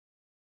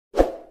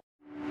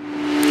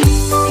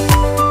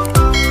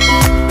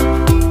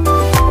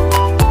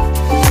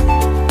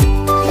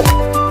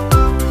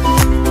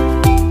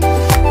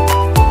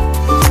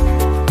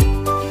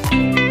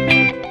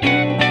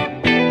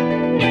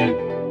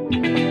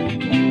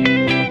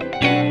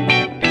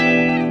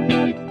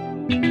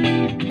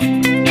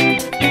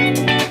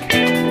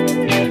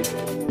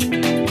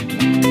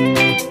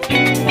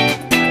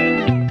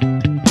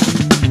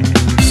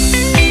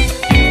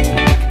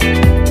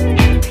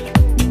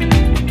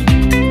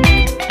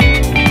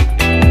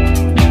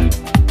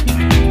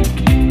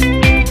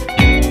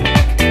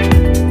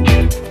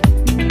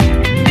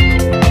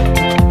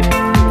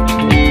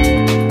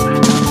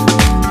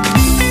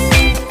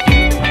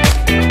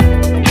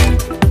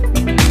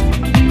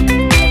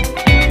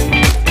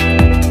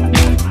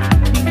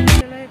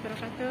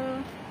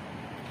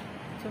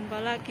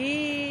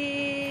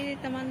pagi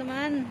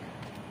teman-teman.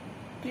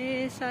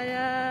 Ini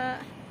saya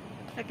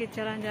lagi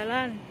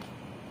jalan-jalan,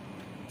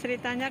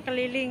 ceritanya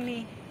keliling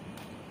nih,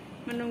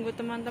 menunggu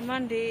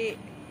teman-teman di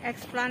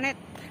Explanet,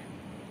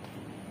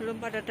 belum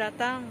pada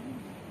datang.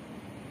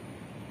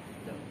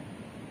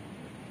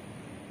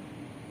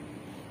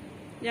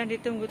 Yang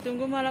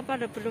ditunggu-tunggu malah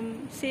pada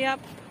belum siap,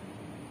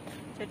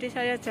 jadi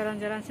saya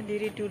jalan-jalan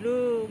sendiri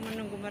dulu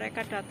menunggu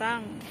mereka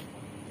datang.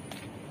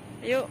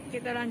 Yuk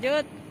kita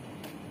lanjut.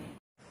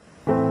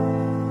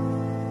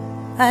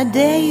 I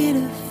dare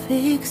you to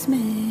fix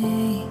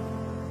me.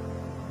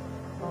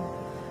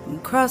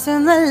 I'm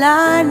crossing the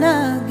line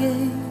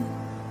again,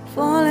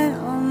 falling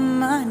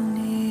on my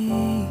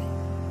knee.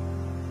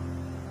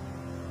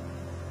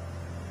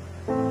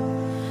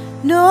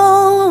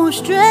 No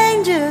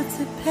stranger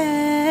to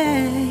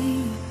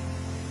pain,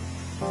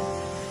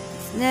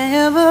 it's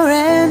never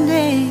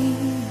ending,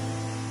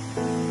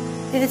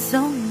 it's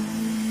only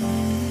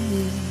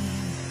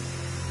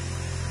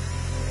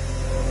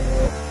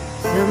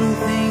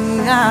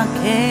something I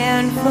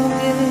can't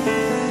forget.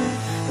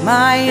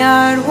 My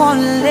heart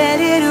won't let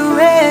it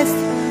rest,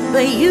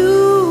 but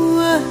you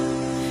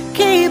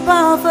keep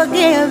on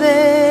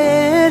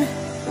forgiving.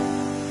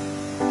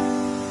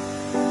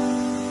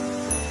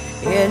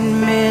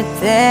 Admit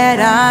that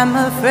I'm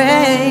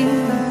afraid,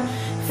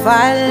 if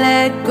I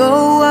let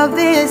go of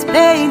this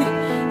pain,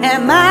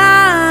 am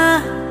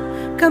I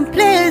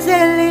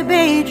completely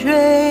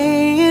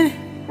betrayed?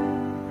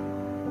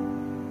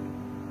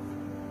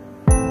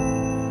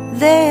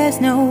 There's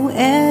no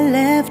air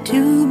left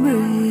to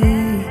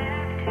breathe,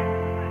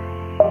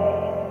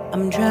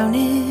 I'm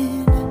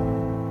drowning,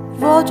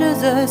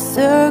 vultures are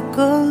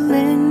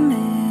circling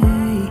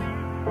me.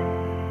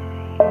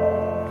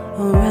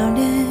 Around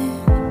it,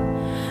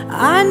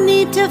 I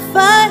need to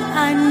fight,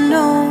 I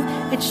know,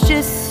 it's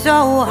just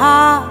so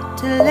hard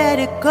to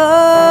let it go.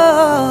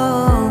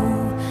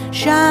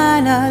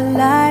 Shine a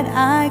light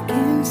I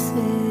can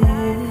see,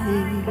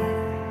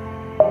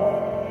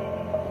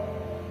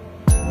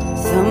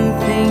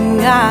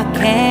 something I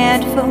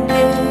can't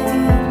forget.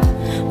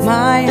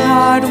 My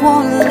heart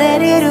won't let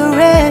it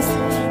rest,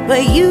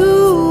 but you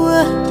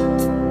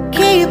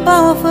keep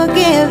on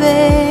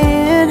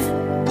forgiving.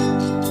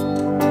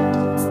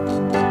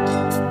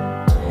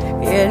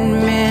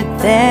 Admit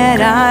that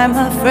I'm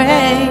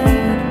afraid,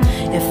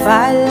 if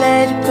I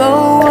let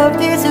go of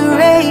this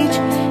rage,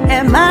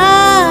 am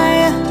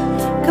I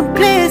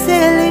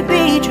completely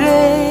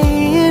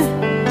betrayed?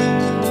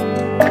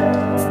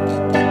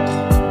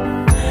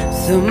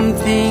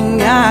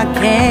 Something I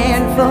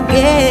can't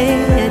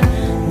forget,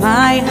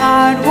 my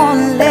heart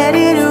won't let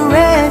it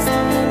rest,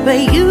 but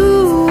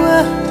you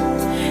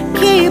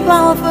keep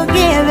on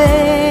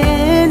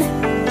forgiving.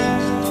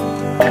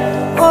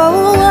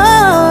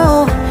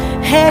 Oh,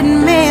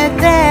 admit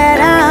that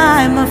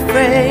I'm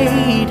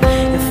afraid,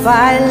 if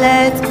I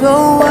let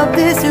go of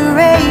this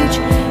rage,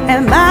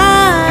 am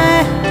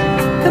I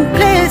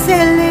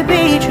completely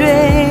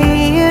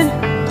betrayed?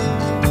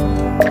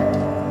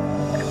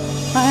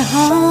 My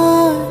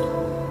heart,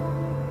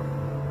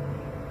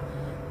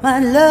 my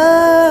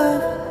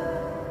love,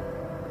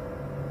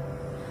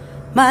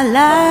 my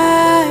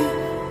life,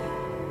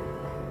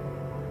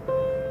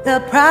 the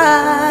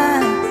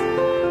price.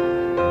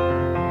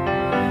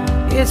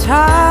 It's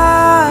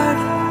hard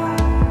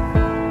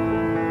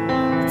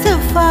to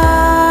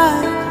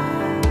fight,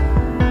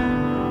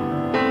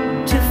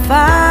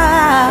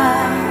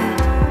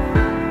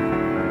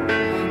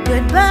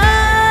 goodbye.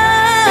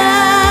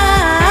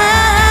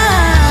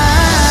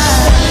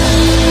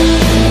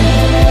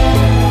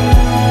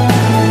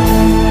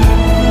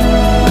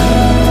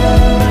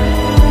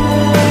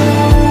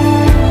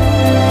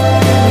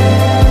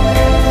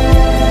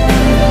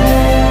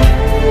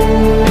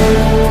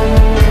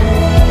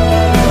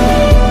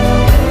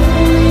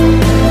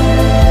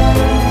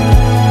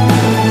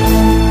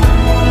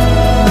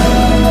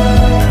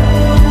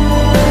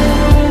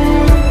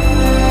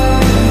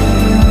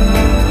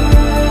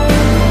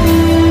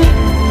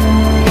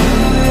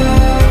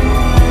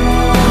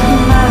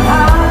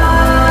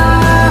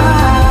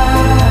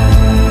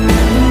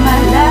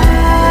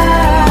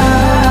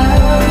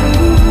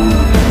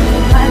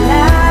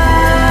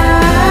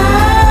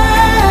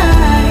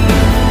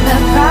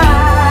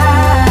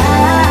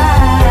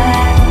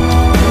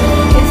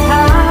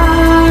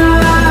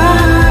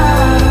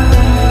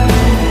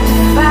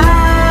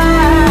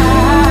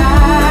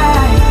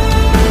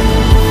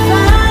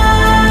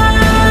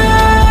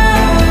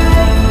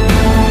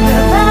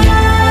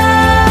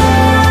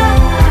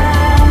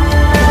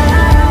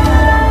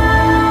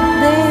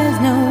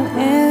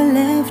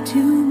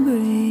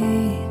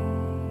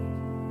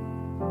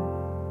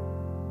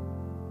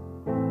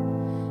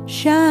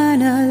 Shine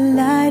a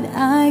light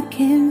I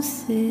can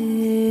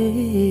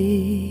see.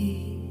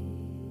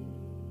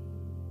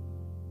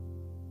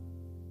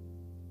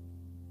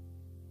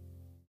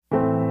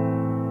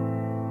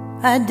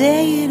 I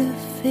dare you to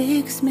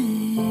fix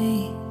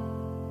me.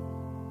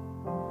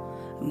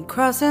 I'm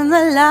crossing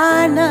the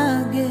line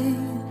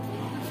again,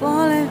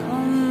 falling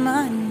on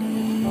my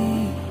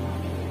knees.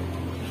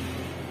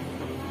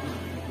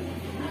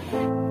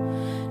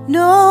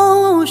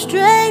 no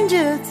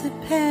stranger to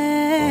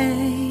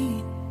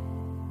pain.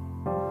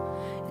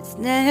 It's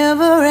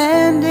never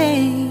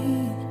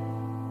ending,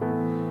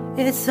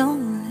 it's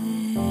only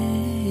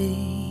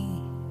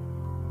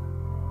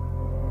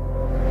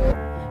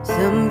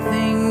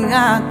something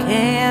I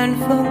can't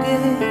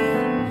forget.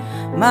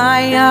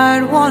 My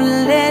heart won't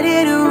let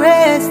it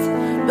rest,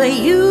 but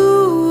you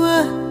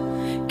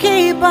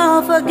keep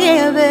on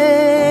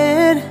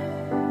forgiving.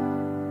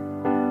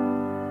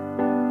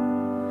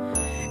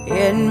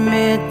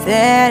 Admit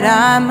that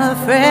I'm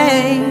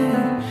afraid.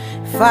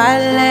 If I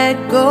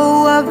let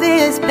go of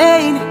this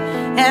pain,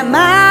 am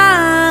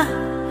I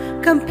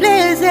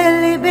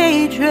completely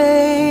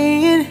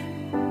betrayed?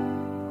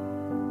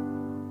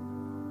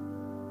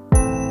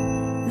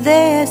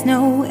 There's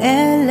no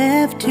air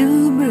left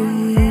to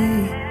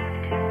breathe.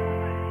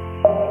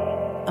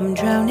 I'm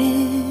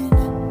drowning.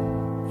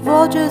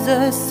 Vultures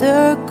are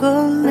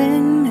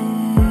circling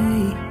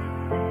me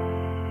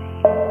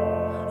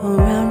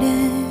around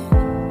it.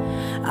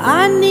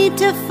 I need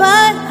to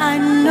fight, I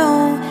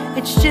know.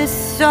 It's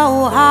just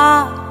so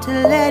hard to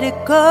let it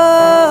go.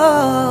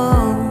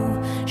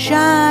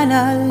 Shine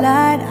a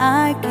light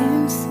I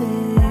can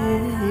see.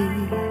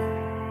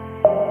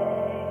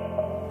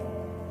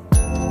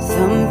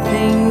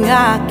 Something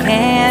I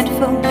can't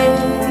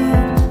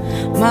forget.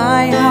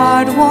 My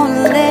heart won't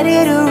let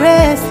it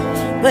rest,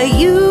 but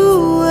you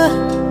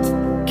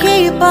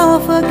keep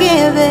on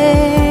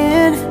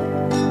forgiving.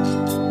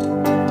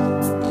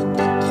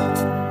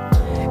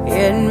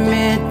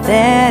 Admit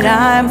that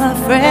I'm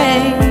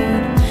afraid.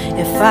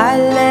 If I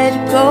let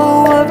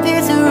go of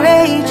this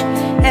rage,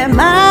 am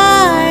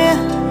I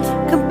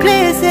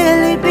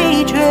completely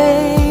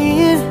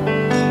betrayed?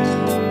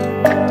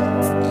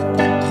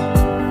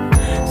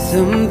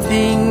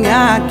 Something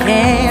I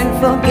can't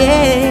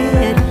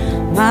forget.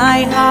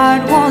 My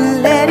heart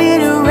won't let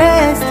it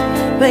rest,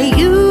 but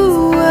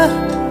you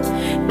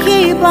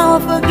keep on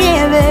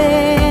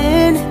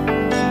forgiving.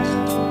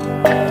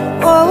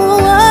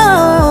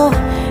 Oh,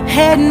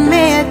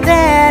 admit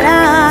that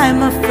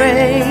I'm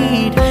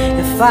afraid.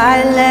 If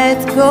I let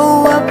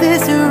go of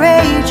this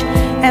rage,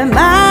 am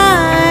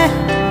I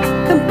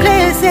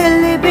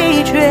completely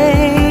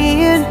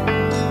betrayed?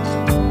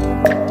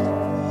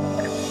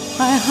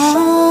 My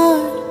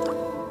heart,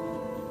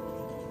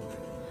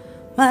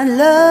 my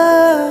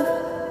love,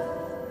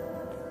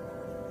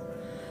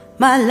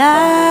 my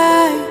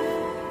life,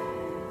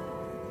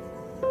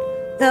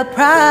 the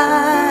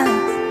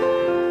price.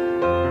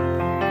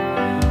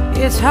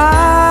 It's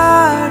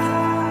hard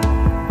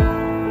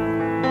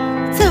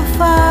to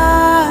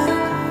fight,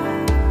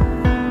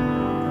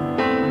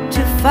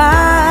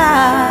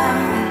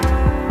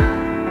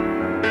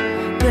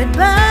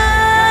 goodbye.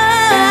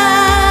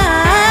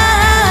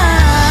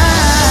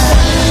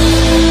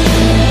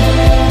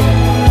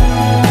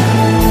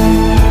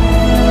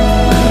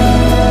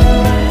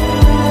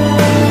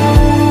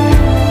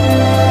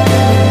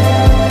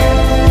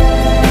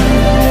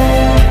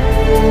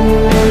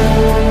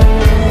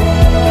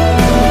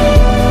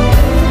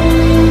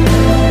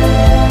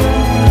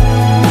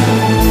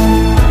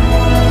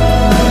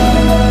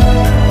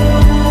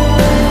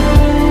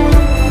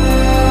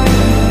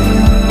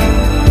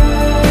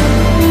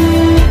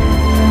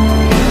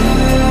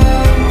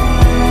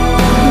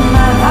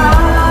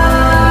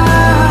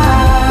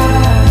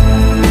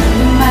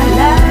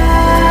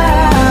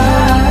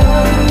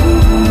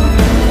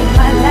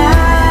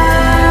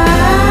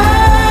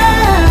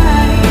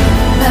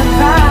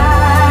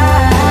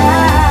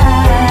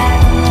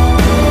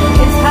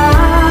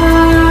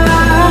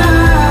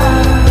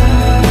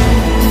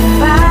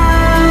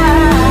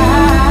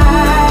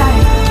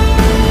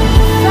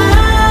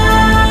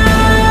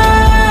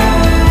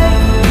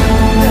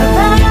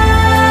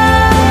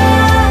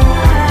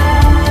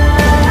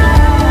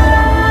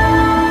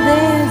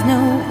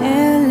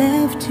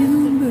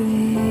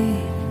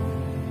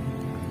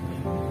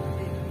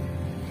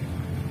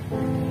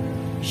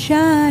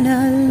 Shine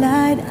a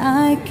light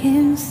I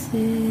can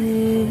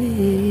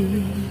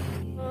see.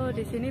 Oh,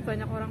 di sini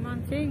banyak orang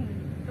mancing.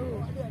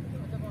 Tuh.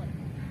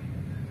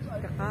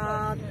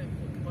 Dekat.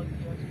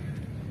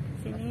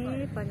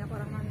 Sini banyak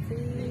orang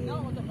mancing.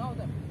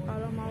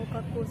 Kalau mau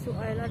ke Kusu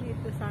Island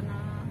itu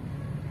sana.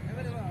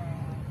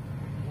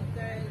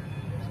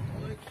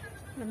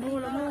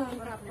 Lemu.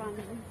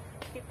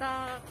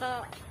 Kita ke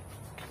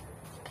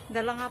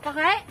dalang apa,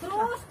 Kak?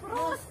 Krus.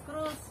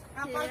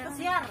 Kapal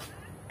pesiar.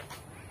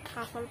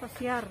 Kapal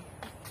pesiar.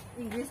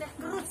 Inggrisnya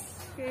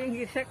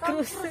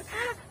krus.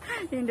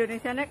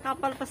 Indonesianya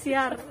kapal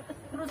pesiar.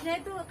 Krusnya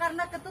itu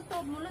karena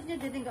ketutup mulutnya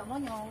jadi nggak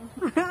monyong.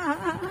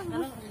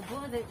 Kalau ibu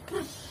ada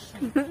krus.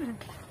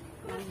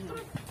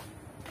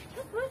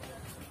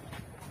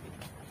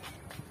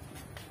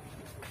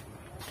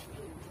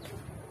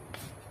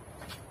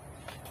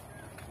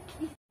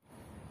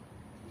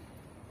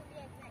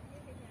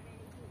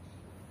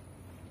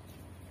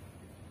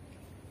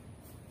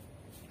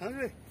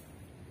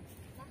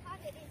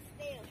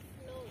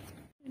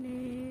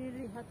 Ini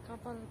lihat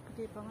kapal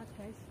gede banget,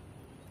 guys.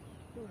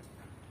 Tuh.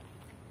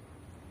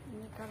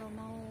 Ini kalau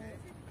mau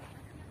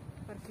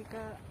pergi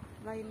ke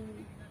lain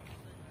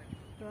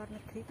luar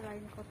negeri, ke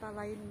lain kota,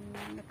 lain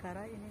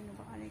negara, ini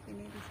numpak naik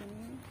ini di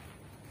sini.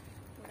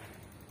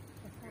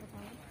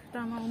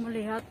 Kita mau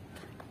melihat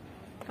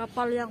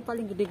kapal yang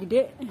paling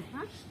gede-gede.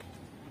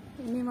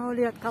 Ini mau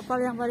lihat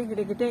kapal yang paling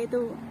gede-gede,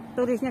 itu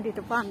turisnya di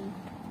depan.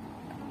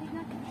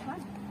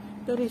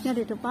 Turisnya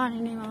di depan,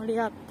 ini mau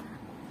lihat.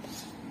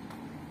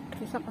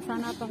 Bisa ke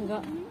sana apa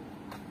enggak?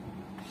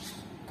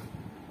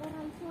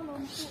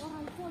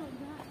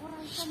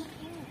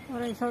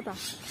 Orang iso ta?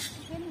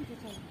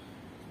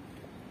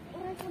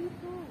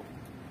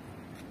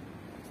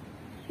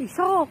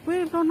 Iso,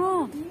 kuwi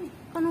kono.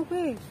 Kono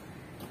kuwi.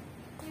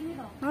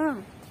 Heeh.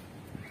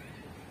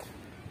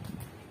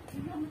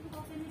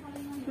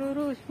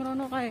 Lurus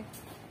kono kae.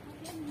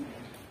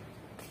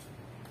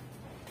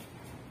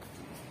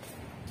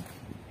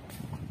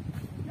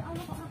 Ya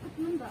Allah, kok rapat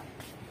men, Mbak?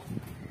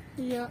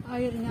 Iya,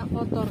 airnya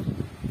kotor.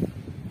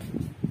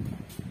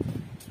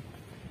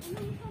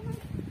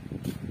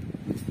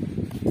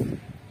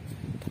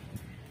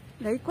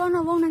 Lah iku ana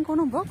wong nang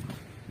kono, Mbok?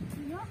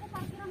 Iya, aku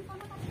parkiran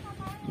kono tapi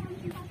kapalnya yang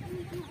sing parkir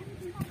ning kono ini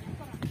sing parkir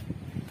ora.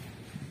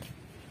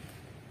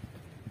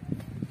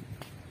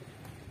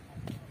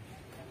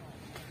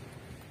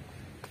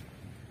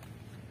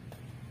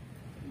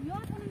 Iya,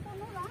 aku ning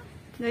kono lah.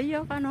 Ya iya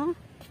kan, oh.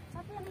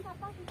 Tapi yang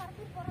kapal sing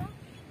parkir ora.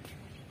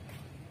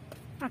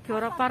 Age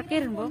ora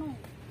parkir, Mbok.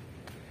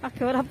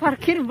 Age ora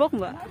parkir, Mbok,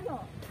 Mbak.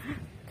 Ayo.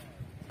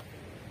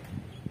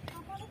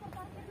 Kapalnya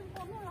parkir ning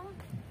kono lah.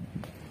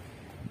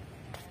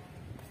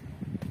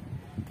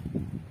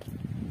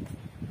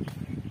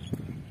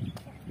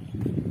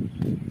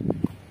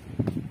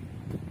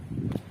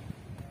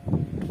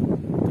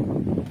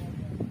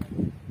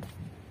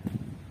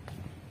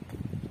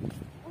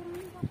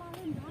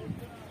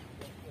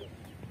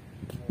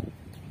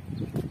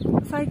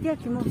 Saiki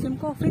lagi musim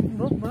Covid,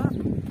 Mbok, Mbak.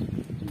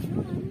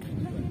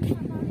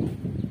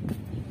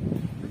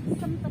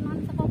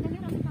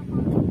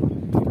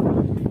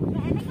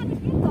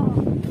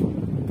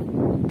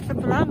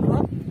 Sebelah,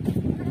 Mbok.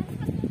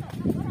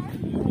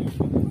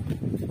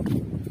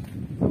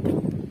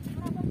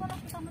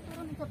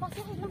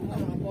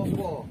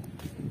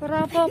 Ora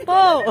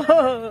apa-apa.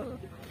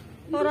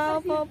 Ora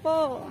apa-apa.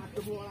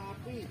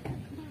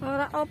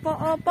 Ora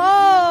apa-apa.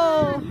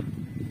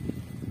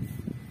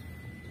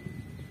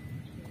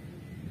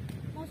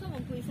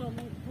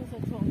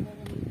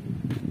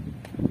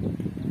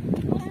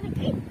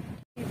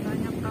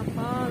 Banyak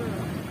kapal.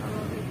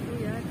 Kalau itu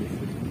ya di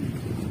sini.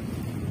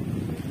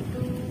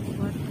 Itu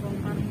buat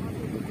bongkar muat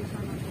itu di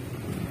sana.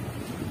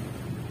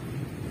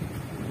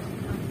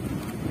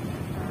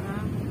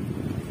 Sekarang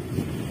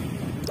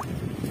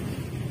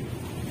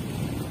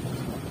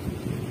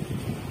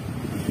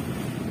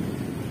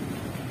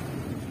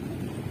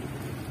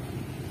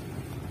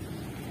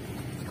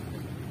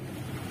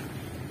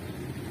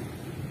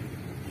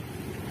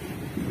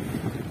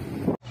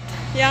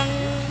yang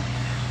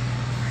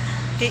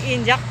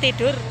diinjak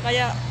tidur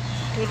kayak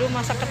dulu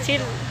masa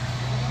kecil.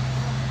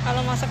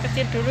 Kalau masa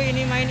kecil dulu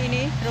ini main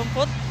ini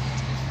rumput.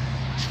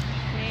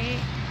 Nih.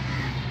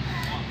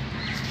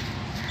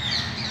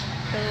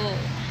 Tuh.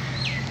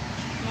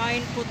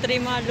 Main putri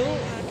malu.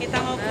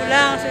 Kita mau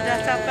pulang, sudah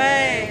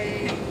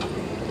capek.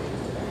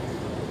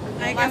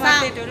 Naik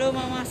MRT dulu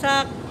mau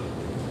masak.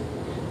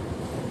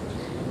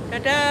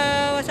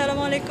 Dadah.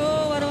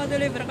 Wassalamualaikum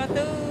warahmatullahi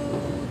wabarakatuh.